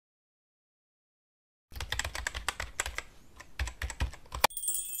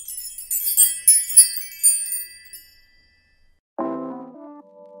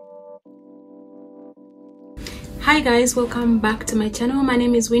Hi guys, welcome back to my channel. My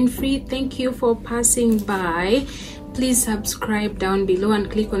name is Winfrey. Thank you for passing by. Please subscribe down below and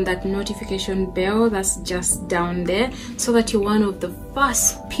click on that notification bell that's just down there so that you're one of the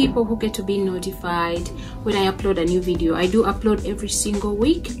first people who get to be notified when I upload a new video. I do upload every single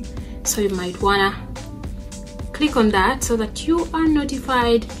week, so you might wanna click on that so that you are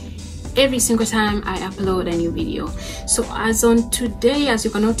notified every single time I upload a new video. So as on today, as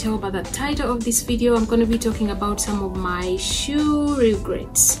you cannot tell by the title of this video, I'm going to be talking about some of my shoe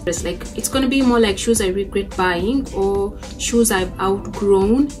regrets. It's going to be more like shoes I regret buying or shoes I've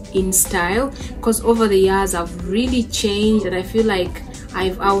outgrown in style, because over the years I've really changed and I feel like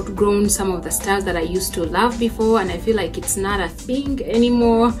I've outgrown some of the styles that I used to love before, and I feel like it's not a thing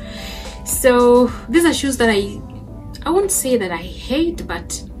anymore. So these are shoes that I won't say that I hate,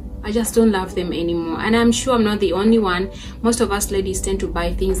 but I just don't love them anymore. And I'm sure I'm not the only one. Most of us ladies tend to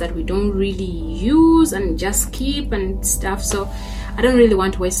buy things that we don't really use and just keep and stuff. So I don't really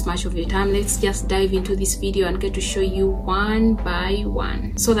want to waste much of your time. Let's just dive into this video and get to show you one by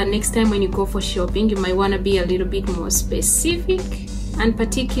one, so that next time when you go for shopping, you might want to be a little bit more specific and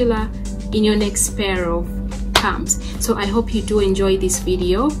particular in your next pair of pumps. So I hope you do enjoy this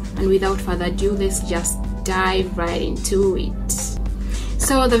video, and without further ado, let's just dive right into it.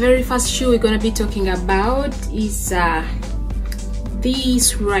 So the very first shoe we're going to be talking about is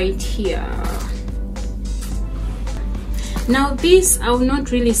this right here. Now this, I will not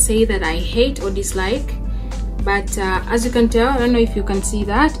really say that I hate or dislike, but as you can tell, I don't know if you can see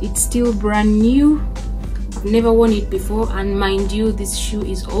that, it's still brand new. I've never worn it before, and mind you, this shoe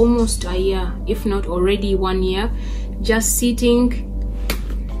is almost a year, if not already 1 year, just sitting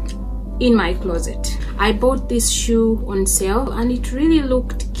in my closet. I bought this shoe on sale and it really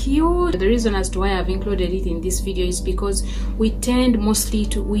looked cute. The reason as to why I've included it in this video is because we tend most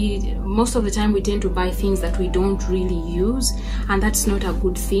of the time we tend to buy things that we don't really use, and that's not a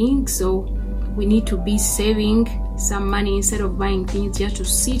good thing. So we need to be saving some money instead of buying things just to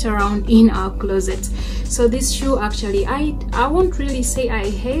sit around in our closet. So this shoe, actually, I won't really say I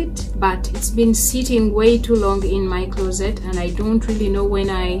hate, but it's been sitting way too long in my closet and I don't really know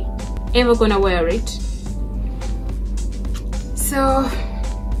when I ever gonna wear it. So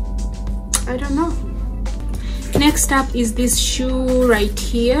I don't know. Next up is this shoe right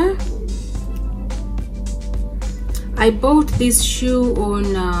here. I bought this shoe on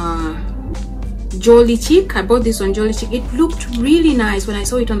Jolly Chic. I bought this on Jolly Chic. It looked really nice when I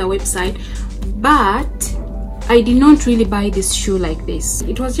saw it on the website, but I did not really buy this shoe like this.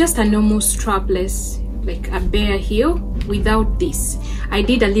 It was just a normal strapless, like a bare heel without this. I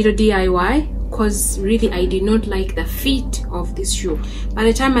did a little DIY because really I did not like the fit of this shoe. By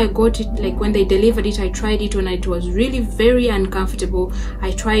the time I got it, like when they delivered it, I tried it on. It was really very uncomfortable.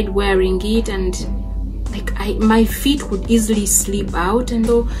 I tried wearing it and like my feet would easily slip out, and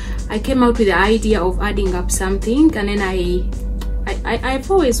so I came out with the idea of adding up something. And then I've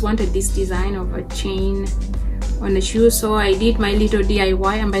always wanted this design of a chain on the shoe, so I did my little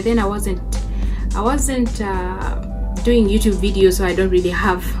DIY. And by then I wasn't doing YouTube videos, so I don't really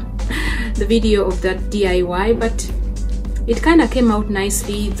have the video of that DIY, but it kind of came out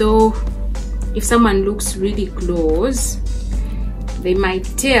nicely. Though if someone looks really close, they might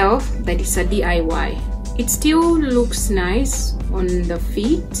tell that it's a DIY. It still looks nice on the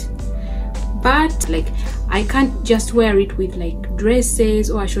feet, but like I can't just wear it with like dresses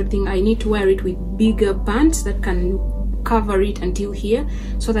or a short thing. I need to wear it with bigger pants that can cover it until here,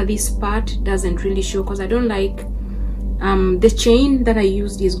 so that this part doesn't really show, because I don't like the chain that I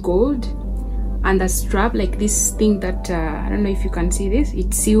used is gold, and the strap, like this thing that I don't know if you can see this,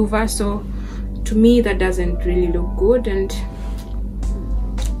 it's silver, so to me that doesn't really look good, and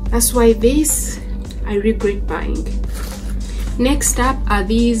that's why this I regret buying. Next up are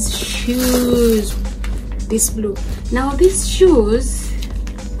these shoes, this blue. Now these shoes,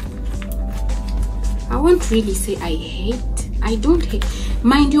 I won't really say I hate. I don't hate,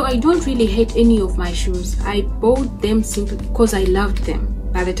 mind you, I don't really hate any of my shoes. I bought them simply because I loved them.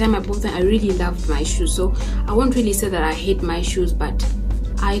 By the time I bought them, I really loved my shoes, so I won't really say that I hate my shoes, but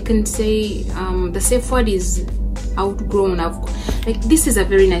I can say the safe word is outgrown. Like this is a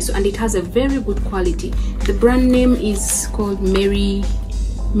very nice, and it has a very good quality. The brand name is called Mary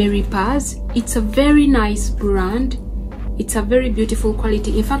Paz. It's a very nice brand. It's a very beautiful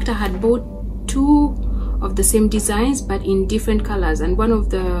quality. In fact, I had bought two of the same designs but in different colors, and one of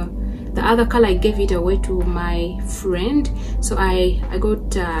the other color I gave it away to my friend, so I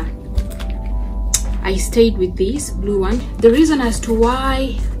stayed with this blue one. The reason as to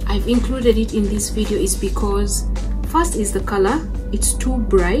why I've included it in this video is because first is the color. It's too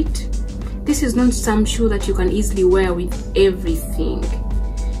bright. this is not some shoe that you can easily wear with everything.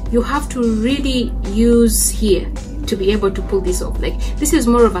 You have to really use here to be able to pull this off. Like, this is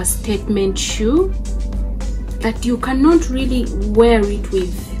more of a statement shoe that you cannot really wear it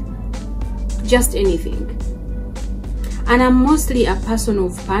with just anything. And I'm mostly a person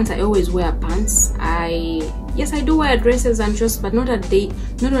of pants. I always wear pants. Yes, I do wear dresses and shorts, but not on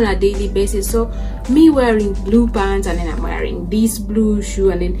a daily basis. So me wearing blue pants and then I'm wearing this blue shoe,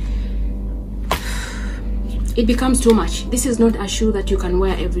 and then it becomes too much. This is not a shoe that you can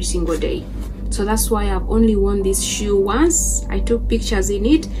wear every single day. So that's why I've only worn this shoe once. I took pictures in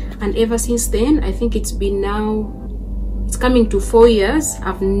it, and ever since then, I think it's been now, it's coming to 4 years,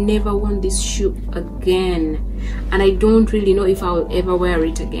 I've never worn this shoe again. And I don't really know if I'll ever wear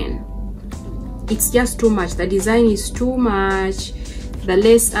it again. It's just too much. The design is too much. The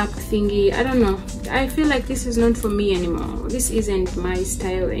lace up thingy, I don't know. I feel like this is not for me anymore. This isn't my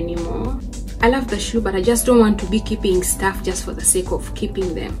style anymore. I love the shoe, but I just don't want to be keeping stuff just for the sake of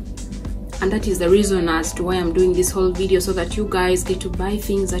keeping them. And that is the reason as to why I'm doing this whole video, so that you guys get to buy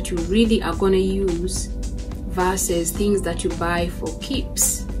things that you really are gonna use versus things that you buy for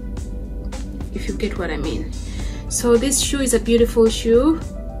keeps, if you get what I mean. So this shoe is a beautiful shoe,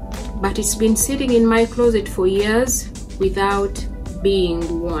 but it's been sitting in my closet for years without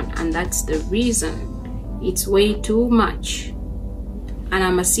being worn, and that's the reason. It's way too much, and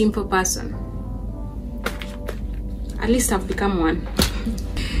I'm a simple person. At least I've become one.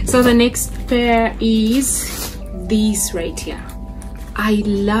 So the next pair is this right here. I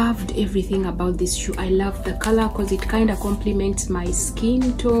loved everything about this shoe. I love the color because it kind of complements my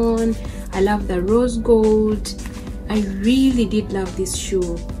skin tone. I love the rose gold. I really did love this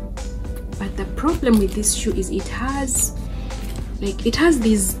shoe. But the problem with this shoe is it has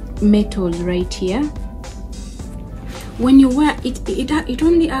these metals right here. When you wear it, it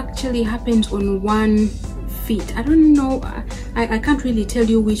only actually happens on one feet. I don't know, I can't really tell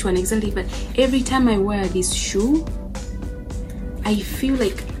you which one exactly, but every time I wear this shoe, I feel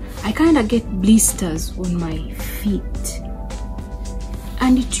like I kind of get blisters on my feet,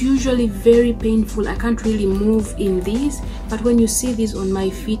 and it's usually very painful. I can't really move in these, but when you see these on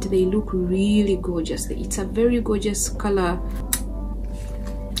my feet, they look really gorgeous. It's a very gorgeous color,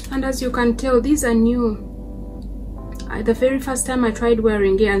 and as you can tell, these are new. The very first time I tried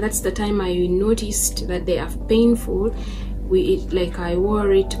wearing it, and that's the time I noticed that they are painful. I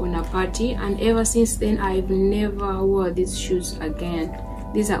wore it on a party, and ever since then I've never wore these shoes again.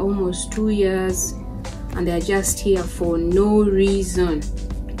 These are almost 2 years, and they're just here for no reason.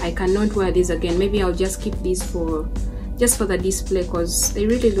 I cannot wear these again. Maybe I'll just keep these just for the display, because they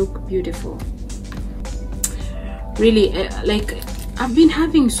really look beautiful. Really, I've been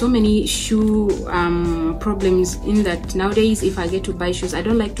having so many shoe problems, in that nowadays if I get to buy shoes, I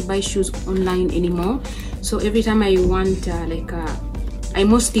don't like to buy shoes online anymore. So every time I want I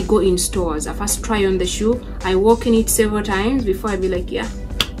mostly go in stores. I first try on the shoe, I walk in it several times before I be like, yeah,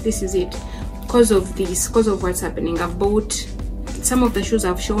 this is it. Because of what's happening, I've bought some of the shoes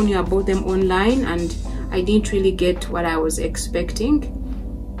I've shown you. I bought them online and I didn't really get what I was expecting.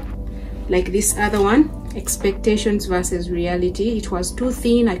 Like this other one, expectations versus reality. It was too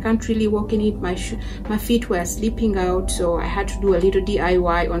thin. I can't really walk in it. My feet were slipping out, so I had to do a little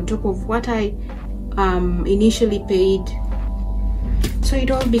DIY on top of what I initially paid. So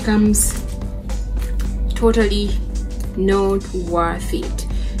it all becomes totally not worth it.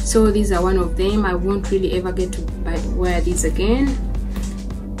 So these are one of them. I won't really ever get to wear these again,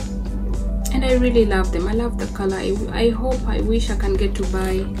 and I really love them. I love the color. I wish I can get to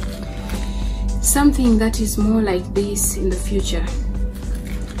buy something that is more like this in the future.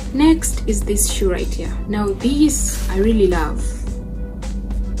 Next is this shoe right here. Now this I really love.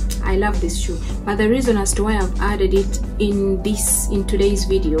 I love this shoe, but the reason as to why I've added it in today's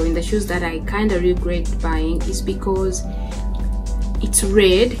video, in the shoes that I kind of regret buying, is because it's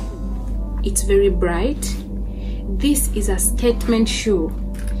red, it's very bright. This is a statement shoe.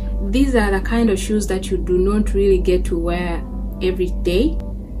 These are the kind of shoes that you do not really get to wear every day,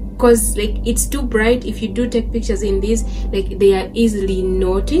 because it's too bright. If you do take pictures in these, they are easily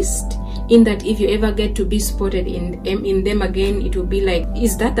noticed, in that if you ever get to be spotted in them again, it will be like,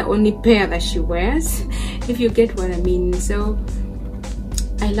 is that the only pair that she wears? If you get what I mean. So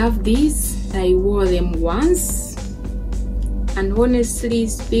I love these. I wore them once, and honestly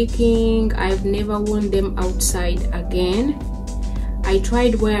speaking, I've never worn them outside again. I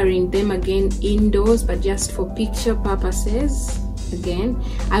tried wearing them again indoors, but just for picture purposes. Again,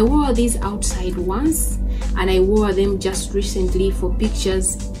 I wore these outside once, and I wore them just recently for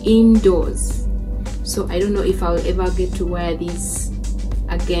pictures indoors. So I don't know if I'll ever get to wear these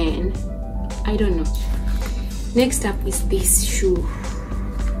again I don't know. Next up is this shoe.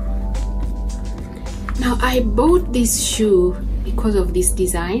 Now I bought this shoe because of this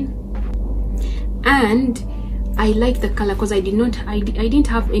design, and I like the color because I didn't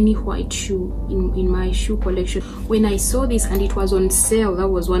have any white shoe in my shoe collection. When I saw this and it was on sale, that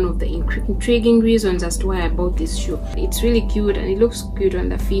was one of the intriguing reasons as to why I bought this shoe. It's really cute and it looks cute on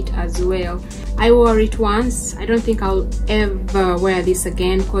the feet as well. I wore it once. I don't think I'll ever wear this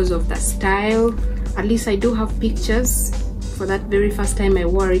again because of the style. At least I do have pictures. For that very first time I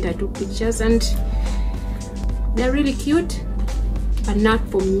wore it, I took pictures and they're really cute, but not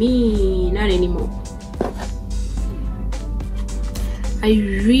for me, not anymore. I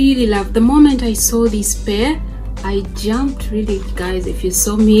really love, the moment I saw this pair, I jumped, really guys, if you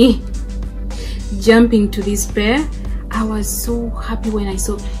saw me jumping to this pair, I was so happy when I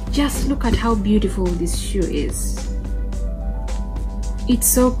saw. Just look at how beautiful this shoe is. It's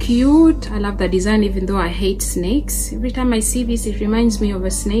so cute. I love the design, even though I hate snakes. Every time I see this, it reminds me of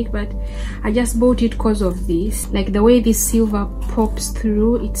a snake, but I just bought it because of this. Like the way this silver pops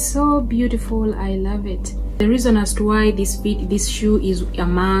through, it's so beautiful. I love it. The reason as to why this shoe is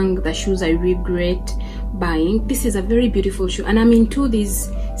among the shoes I regret buying. This is a very beautiful shoe, and I'm into these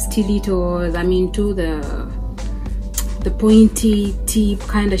stilettos. I'm into the pointy tip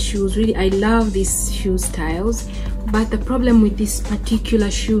kind of shoes. Really, I love these shoe styles. But the problem with this particular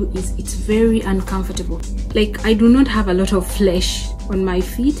shoe is it's very uncomfortable. Like, I do not have a lot of flesh on my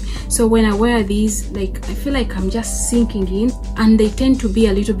feet, so when I wear these, like, I feel like I'm just sinking in, and they tend to be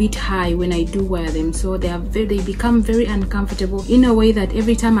a little bit high when I do wear them, so they become very uncomfortable in a way that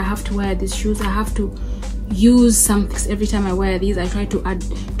every time I have to wear these shoes, I have to use something. Every time I wear these, I try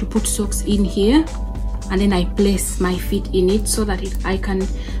to put socks in here, and then I place my feet in it so that I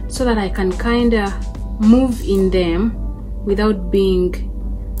can kind of move in them without being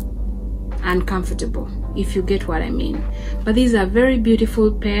uncomfortable, if you get what I mean. But these are very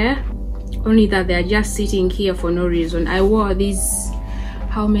beautiful pair, only that they're just sitting here for no reason. I wore these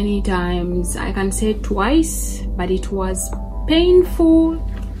how many times? I can say twice, but it was painful.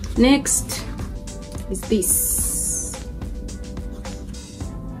 Next is this.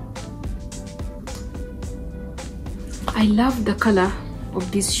 I love the color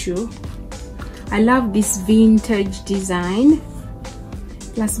of this shoe. I love this vintage design,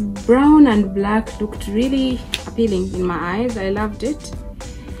 plus brown and black looked really appealing in my eyes. I loved it.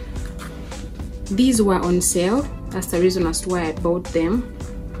 These were on sale. That's the reason as to why I bought them.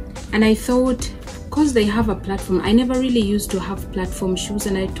 And I thought, because they have a platform, I never really used to have platform shoes,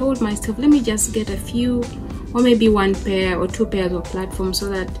 and I told myself, let me just get a few, or maybe one pair or two pairs of platforms, so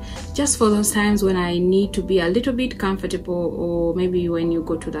that just for those times when I need to be a little bit comfortable, or maybe when you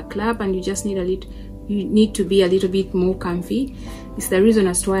go to the club and you just need you need to be a little bit more comfy. It's the reason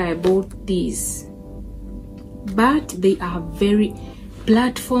as to why I bought these. But they are very,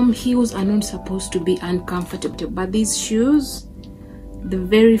 platform heels are not supposed to be uncomfortable, but these shoes, the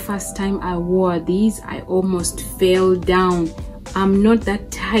very first time I wore these, I almost fell down. I'm not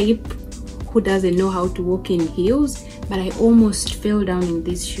that type who doesn't know how to walk in heels, but I almost fell down in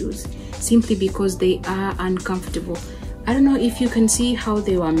these shoes simply because they are uncomfortable. I don't know if you can see how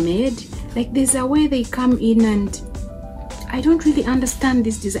they were made. Like, there's a way they come in, and I don't really understand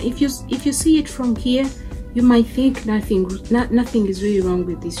this design. If you see it from here, you might think nothing is really wrong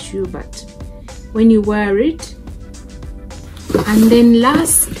with this shoe, but when you wear it. And then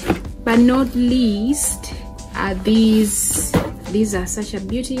last but not least are these. These are such a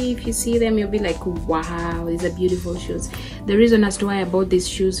beauty. If you see them, you'll be like, wow, these are beautiful shoes. The reason as to why I bought these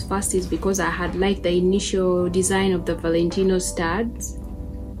shoes first is because I had liked the initial design of the Valentino studs.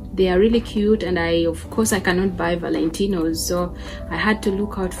 They are really cute, and of course I cannot buy Valentinos, so I had to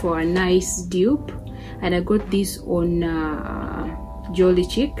look out for a nice dupe, and I got this on Jolly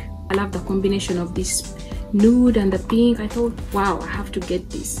Chic. I love the combination of this nude and the pink. I thought, wow, I have to get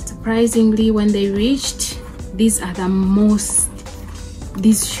this. Surprisingly, when they reached, these shoes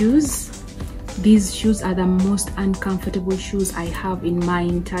are the most uncomfortable shoes I have in my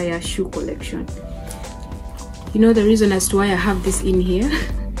entire shoe collection. You know the reason as to why I have this in here?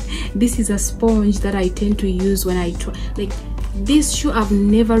 This is a sponge that I tend to use when I try, like, this shoe I've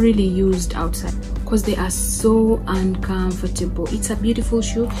never really used outside because they are so uncomfortable. It's a beautiful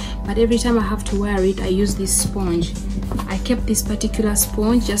shoe, but every time I have to wear it, I use this sponge. I kept this particular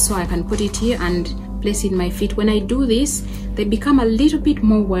sponge just so I can put it here and place it in my feet. When I do this, they become a little bit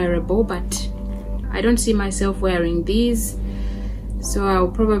more wearable, but I don't see myself wearing these, so I'll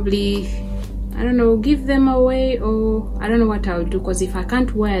probably, I don't know, give them away, or I don't know what I'll do, because if I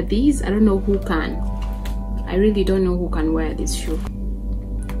can't wear these, I don't know who can. I really don't know who can wear this shoe.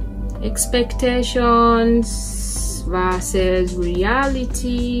 expectations versus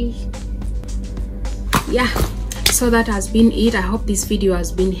reality. Yeah, so that has been it. I hope this video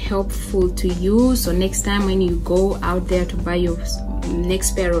has been helpful to you. So next time when you go out there to buy your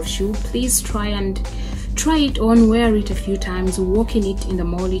next pair of shoes, please try it on, wear it a few times, walk in it in the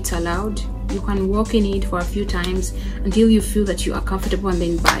mall. It's allowed. You can walk in it for a few times until you feel that you are comfortable, and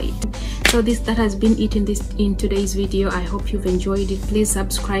then buy it. So that has been it in today's video. I hope you've enjoyed it. Please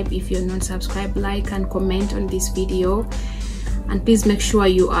subscribe if you're not subscribed, like and comment on this video, and please make sure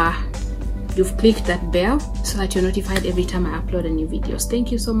you've clicked that bell so that you're notified every time I upload a new videos.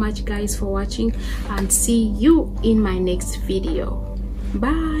 Thank you so much guys for watching, and see you in my next video.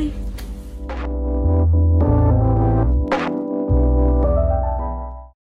 Bye.